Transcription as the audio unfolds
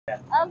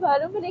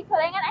Baru beli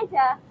gorengan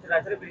aja. Sudah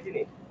sering beli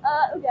sini?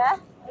 Udah.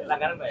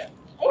 Langganan Mbak ya?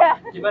 Iya.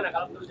 Gimana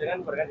kalau menurut dengan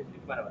gorengan di sini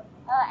gimana Mbak?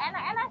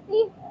 Enak-enak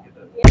sih.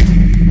 Gitu. Ya.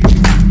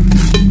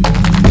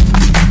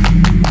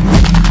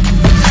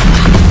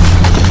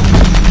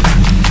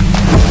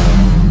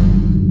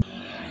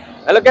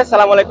 Halo guys,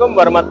 assalamualaikum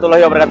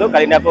warahmatullahi wabarakatuh.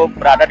 Kali ini aku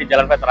berada di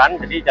Jalan Veteran.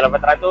 Jadi Jalan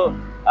Veteran itu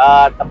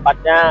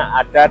tempatnya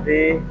ada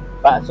di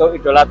Bakso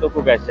Idola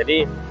Tugu guys.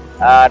 Jadi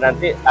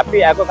nanti,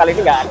 tapi aku kali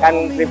ini nggak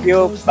akan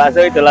review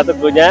bakso Idola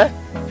Tugunya.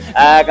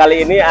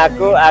 Kali ini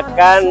aku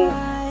akan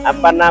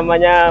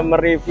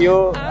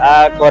mereview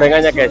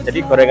gorengannya guys. Jadi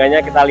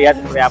gorengannya kita lihat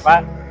seperti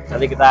apa.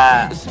 Nanti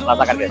kita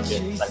rasakan guys.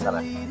 Kita ke sana.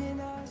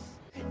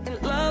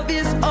 Love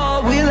is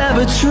all we'll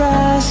ever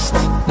trust.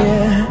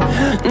 Yeah,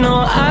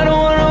 no, I don't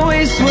wanna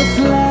waste what's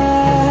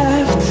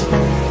left.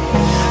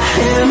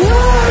 And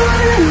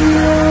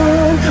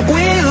on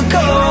we'll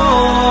go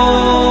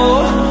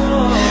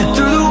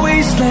through the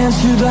wastelands,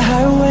 through the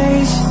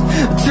highways,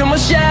 till my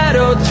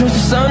shadow turns to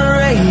sun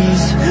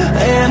rays.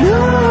 And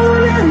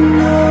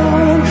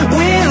on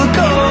we'll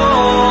go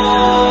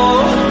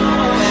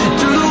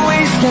through the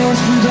wastelands,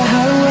 through the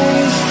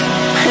highways,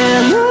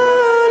 and on.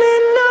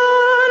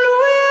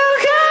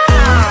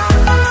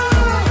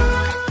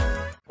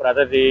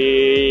 Berada di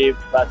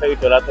Bakso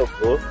Idola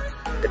Tugu.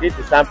 Jadi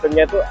di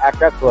sampingnya itu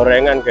ada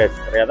gorengan guys.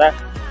 Ternyata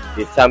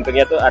di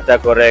sampingnya itu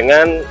ada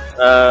gorengan,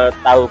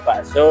 tahu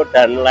bakso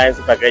dan lain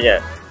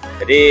sebagainya.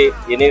 Jadi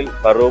ini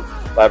baru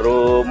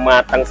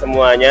matang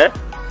semuanya.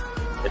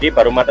 Jadi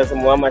baru matang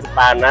semua, masih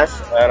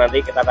panas. Nanti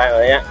kita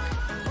tanya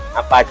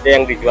apa aja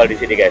yang dijual di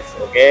sini guys.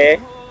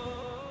 Oke.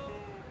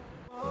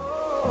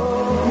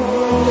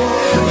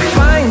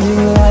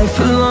 Finding life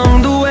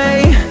along the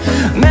way,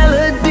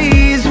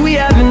 melodies we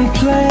haven't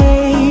played.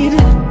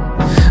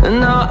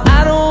 No,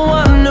 I don't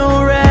want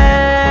no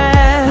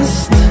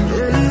rest.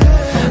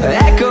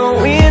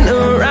 Echoing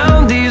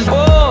around these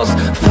walls,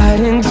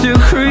 fighting to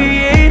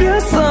create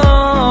a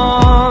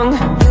song.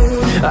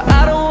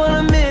 I don't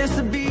wanna miss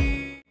a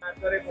beat.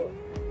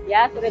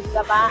 Ya, sore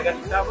juga Pak.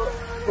 Dengan siapa, Bu?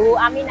 Bu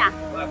Aminah.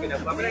 Bu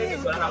Aminah. Bu Aminah ini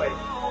jualan apa ini?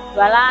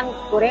 Jualan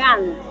gorengan.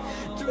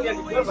 Itu yang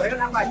dijual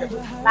gorengan apa aja Bu?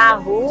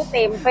 Tahu,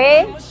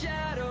 tempe,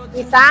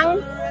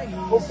 pisang,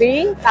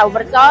 ubi, tahu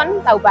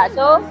mercon, tahu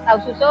bakso, tahu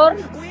susur,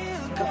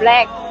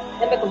 geblek,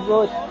 tempe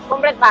gembus.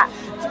 Komplit Pak.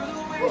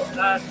 Bu,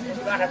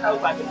 juga ada tahu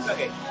bakso juga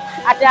guys.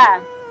 Ada.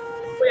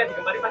 Bu, yang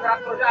digemari masyarakat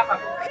Korea apa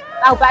Bu?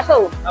 Tahu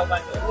bakso. Tahu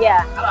bakso.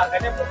 Iya. Kalau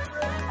harganya Bu?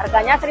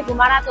 Harganya 1.500.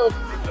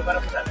 Bu,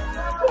 kalau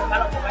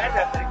bukanya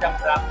dari jam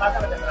berapa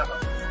sampai jam berapa?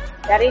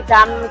 Dari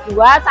jam 2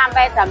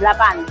 sampai jam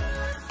 8.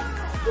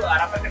 Bu,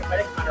 harapan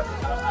kedepannya gimana Bu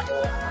kalau ada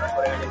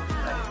gorengannya di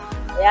sini?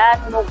 Ya,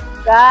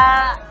 semoga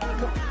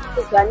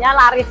tujuannya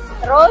laris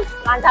terus,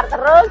 lancar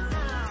terus,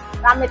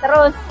 rame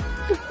terus.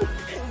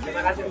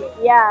 Terima kasih Bu.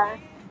 Ya.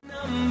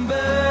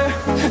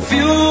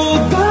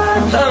 Fueled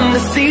by them to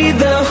see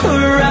the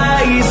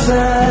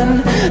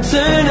horizon,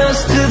 turn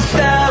us to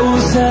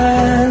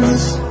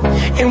thousands,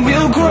 and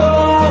we'll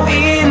grow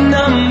in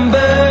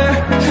number.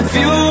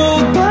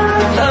 Fueled by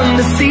them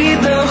to see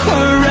the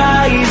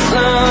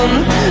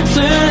horizon,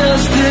 turn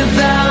us to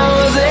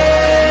thousands.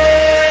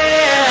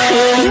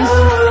 And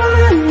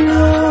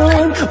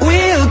on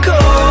we'll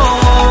go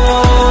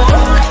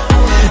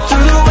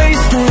through the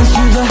wastelands,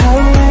 through the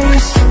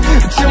highways,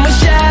 till my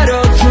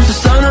shadow turns to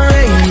sun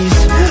rays.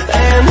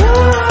 And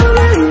on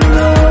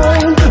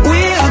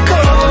we'll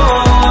go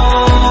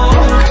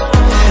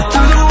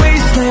through the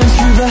wastelands,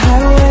 through the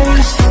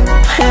highways,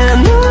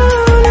 and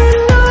on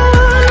we'll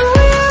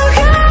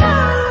go.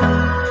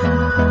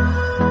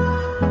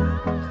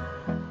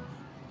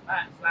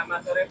 Pak, selamat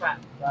sore Pak.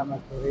 Selamat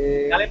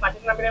sore. Kali pasti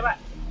namanya Pak?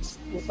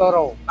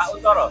 Utoro. Pak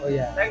Untoro. Oh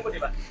iya. Saya yang budi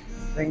Pak.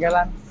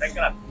 Renggelan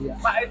Rengkelan. Iya.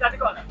 Pak, ini tadi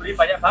kok beli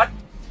banyak banget.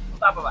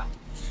 Untuk apa Pak?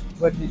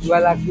 buat dijual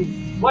lagi.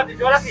 Buat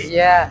dijual lagi?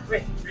 Iya. Wih,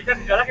 bisa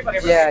dijual lagi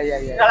pakai Iya,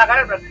 iya, iya. Salah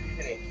kanan berarti di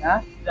sini? Hah?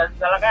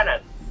 Salah kanan?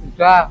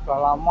 Sudah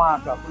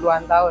lama, sudah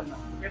puluhan tahun.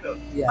 Gitu?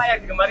 Iya. Pak, yang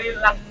digemari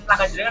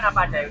pelanggan jenengan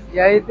apa aja?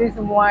 Ya itu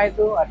semua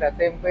itu ada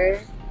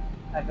tempe,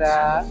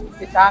 ada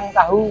pisang,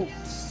 tahu.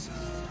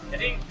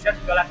 Jadi bisa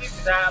dijual lagi,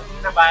 bisa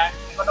nambah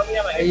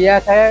ekonominya Pak ya? Iya,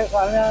 saya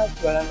soalnya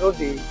jualan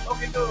roti. Oh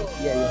gitu?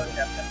 Iya,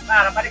 iya.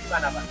 Nah, harapannya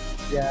gimana Pak?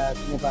 Ya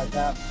semoga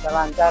bisa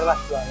lancar lah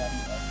jualan.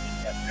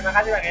 Ya, terima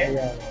kasih Pak ya.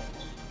 Iya.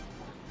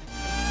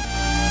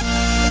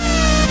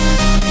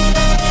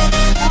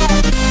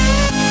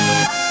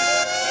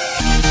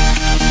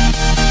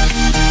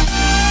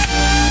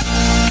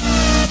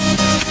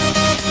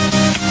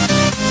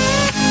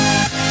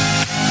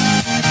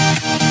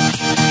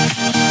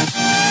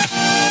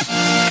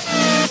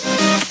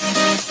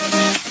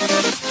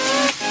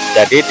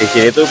 Jadi di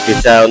sini tuh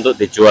bisa untuk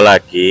dijual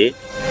lagi,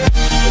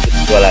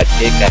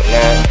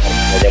 karena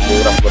harganya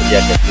murah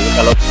berbiasa. Jadi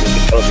kalau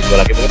dijual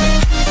lagi itu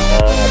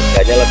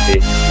harganya lebih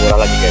murah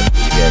lagi guys.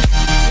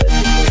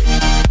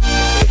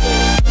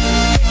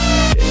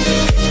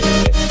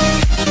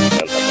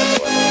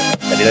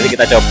 Jadi nanti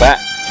kita coba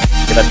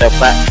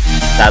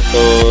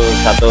satu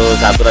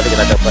nanti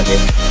kita coba nih.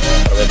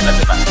 Kita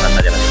coba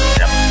rasanya nanti.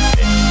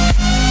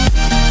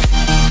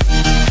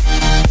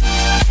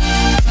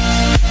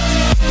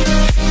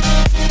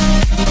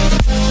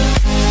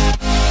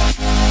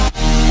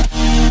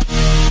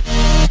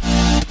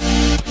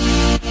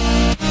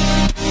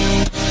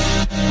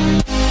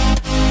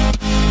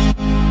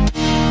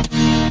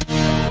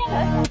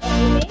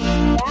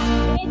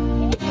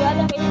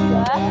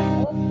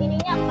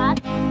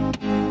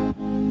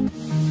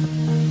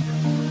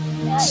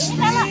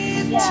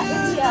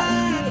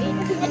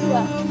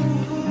 dua.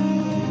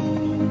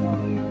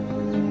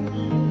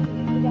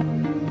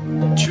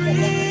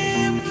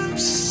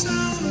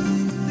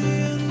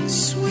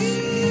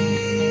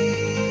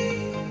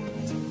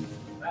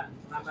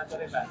 Selamat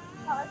sore, Mbak.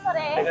 Selamat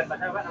sore. Dengan Mbak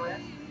siapa namanya?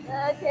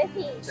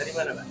 Jesse. Dari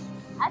mana, Mbak?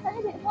 Asalnya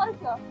dari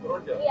Purworejo.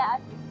 Purworejo? Iya.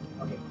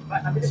 Oke. Mbak,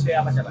 tapi ini beli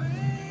apa aja, Mbak?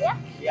 Ya.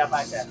 Beli apa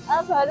aja?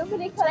 Baru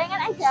beli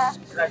gorengan aja.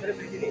 Terakhir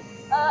beli sini?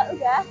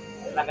 Udah.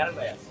 Pelanggaran,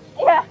 Mbak ya?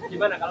 Iya.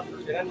 Gimana kalau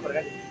menurut dengan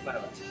gorengan di sini gimana,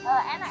 Mbak?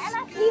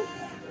 Enak-enak sih.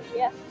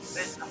 Iya.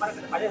 Nah, apa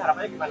kedepannya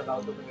harapannya gimana Pak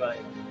untuk penjualan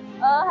ini?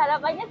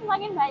 Harapannya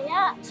semakin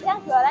banyak yang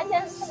jualan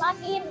dan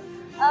semakin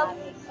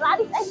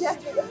laris aja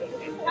gitu.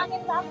 Semakin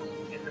lama.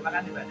 Oke, terima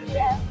kasih, Mbak.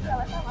 Iya,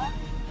 sama-sama.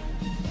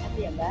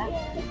 Iya, Mbak.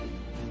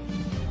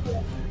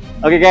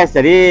 Oke guys,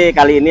 jadi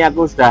kali ini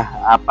aku sudah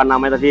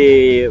tadi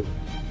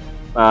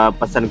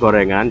pesan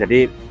gorengan.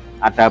 Jadi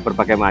ada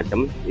berbagai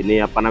macam.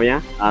 Ini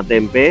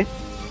tempe,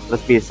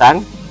 terus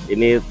pisang,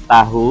 ini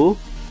tahu,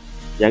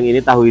 yang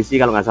ini tahu isi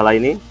kalau nggak salah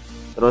ini.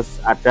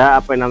 Terus ada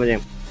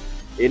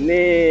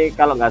ini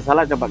kalau nggak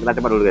salah kita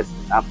coba dulu guys.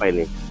 Apa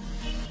ini?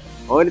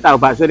 Oh, ini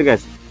tahu bakso nih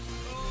guys.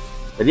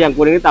 Jadi yang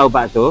kuning ini tahu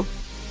bakso.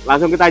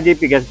 Langsung kita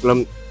cicipi guys.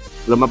 Belum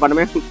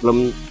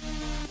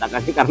tak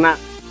kasih karena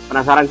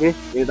penasaran sih.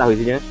 Ini tahu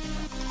isinya.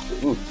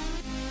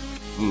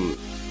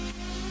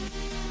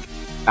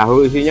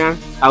 Tahu isinya,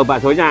 tahu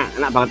baksonya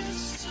enak banget.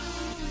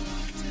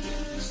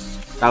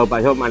 Tahu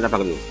bakso mantap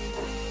banget.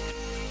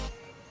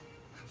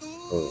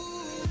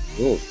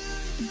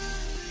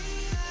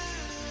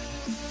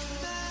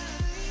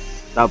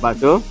 Tahu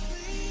bakso.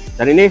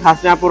 Dan ini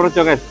khasnya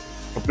Purworejo guys,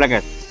 geblek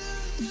guys.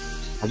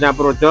 Khasnya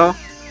Purworejo.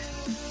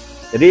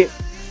 Jadi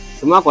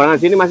semua gorengan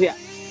sini masih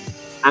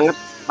anget,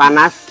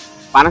 panas.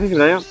 Panas sih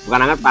sebenarnya,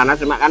 bukan hangat, panas,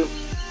 cuma kan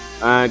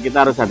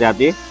kita harus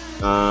hati-hati.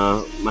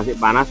 Masih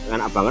panas,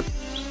 enak banget.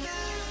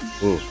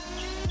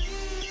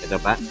 Kita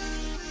coba.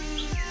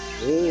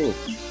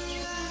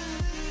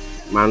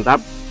 Mantap,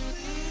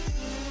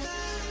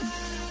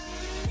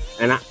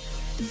 enak.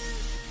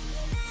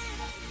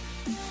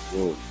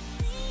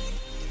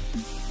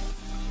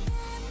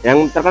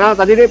 Yang terkenal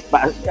tadi ini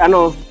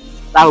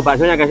tahu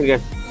baksonya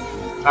guys.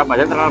 Tahu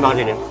baksonya terkenal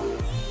banget ini.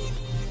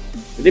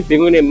 Jadi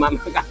bingung nih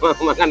makan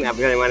nggak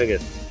bisa yang mana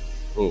guys.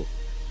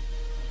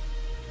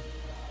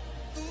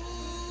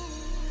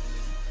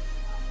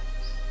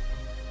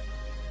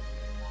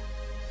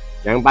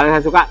 Yang paling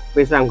saya suka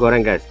pisang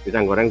goreng guys.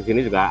 Pisang goreng di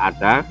sini juga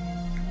ada.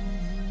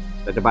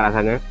 Kita coba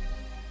rasanya.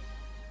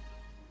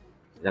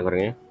 Pisang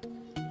gorengnya.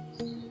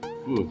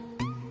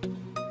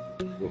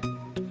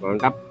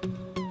 Mantap.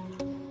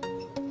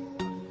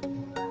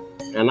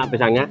 Enak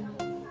pisangnya.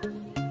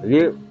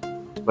 Jadi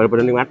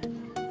benar-benar nikmat.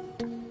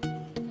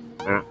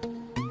 Enak.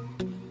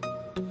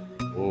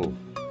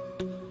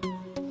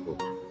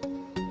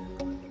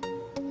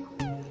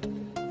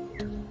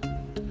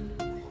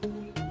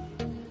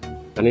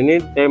 Dan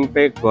ini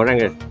tempe goreng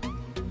guys,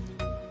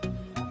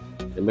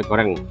 tempe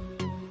goreng.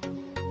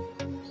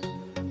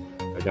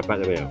 Kita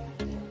coba ya.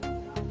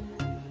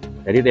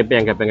 Jadi tempe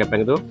yang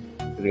gepeng-gepeng itu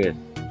ini guys.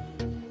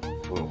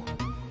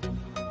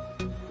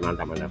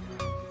 Mantap.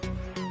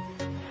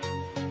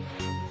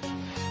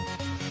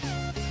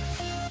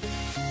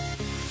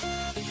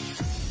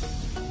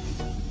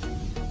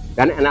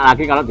 Dan enak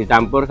lagi kalau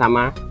dicampur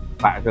sama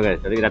bakso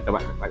guys. Jadi kita coba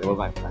bakso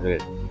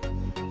guys.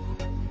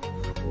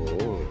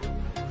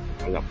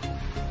 Mantap.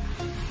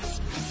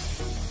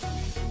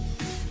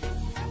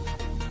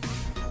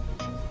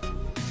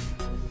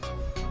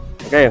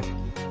 Oke,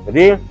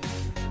 jadi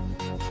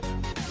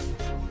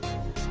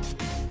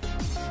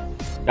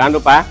jangan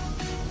lupa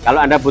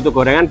kalau Anda butuh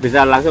gorengan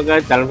bisa langsung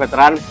ke Jalan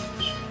Veteran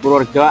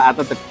Purworejo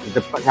atau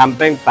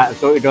samping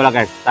Bakso Idola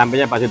guys.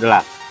 Sampingnya Bakso Idola.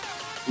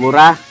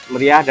 Murah,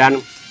 meriah dan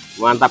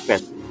mantap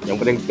guys. Yang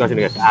penting jos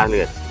ini guys,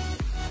 asli guys.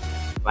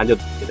 Lanjut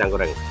pisang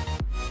goreng.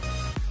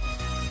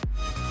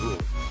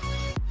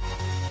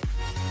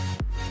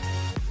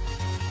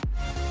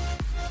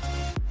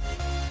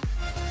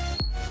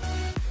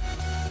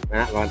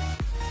 Enak banget.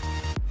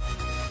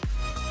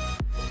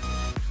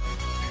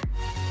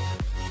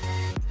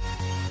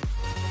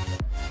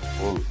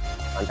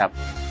 Mantap.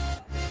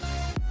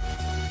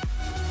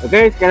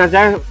 Oke, sekian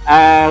saja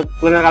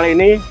kuliner kali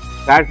ini.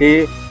 Saya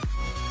di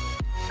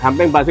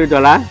samping Bakso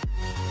Idola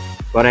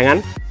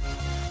gorengan.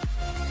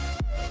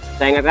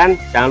 Saya ingatkan,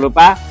 jangan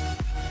lupa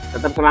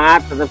tetap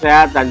semangat, tetap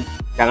sehat, dan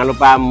jangan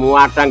lupa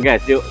muadang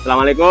guys. Yuk,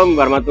 assalamualaikum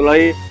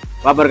warahmatullahi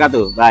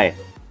wabarakatuh. Bye.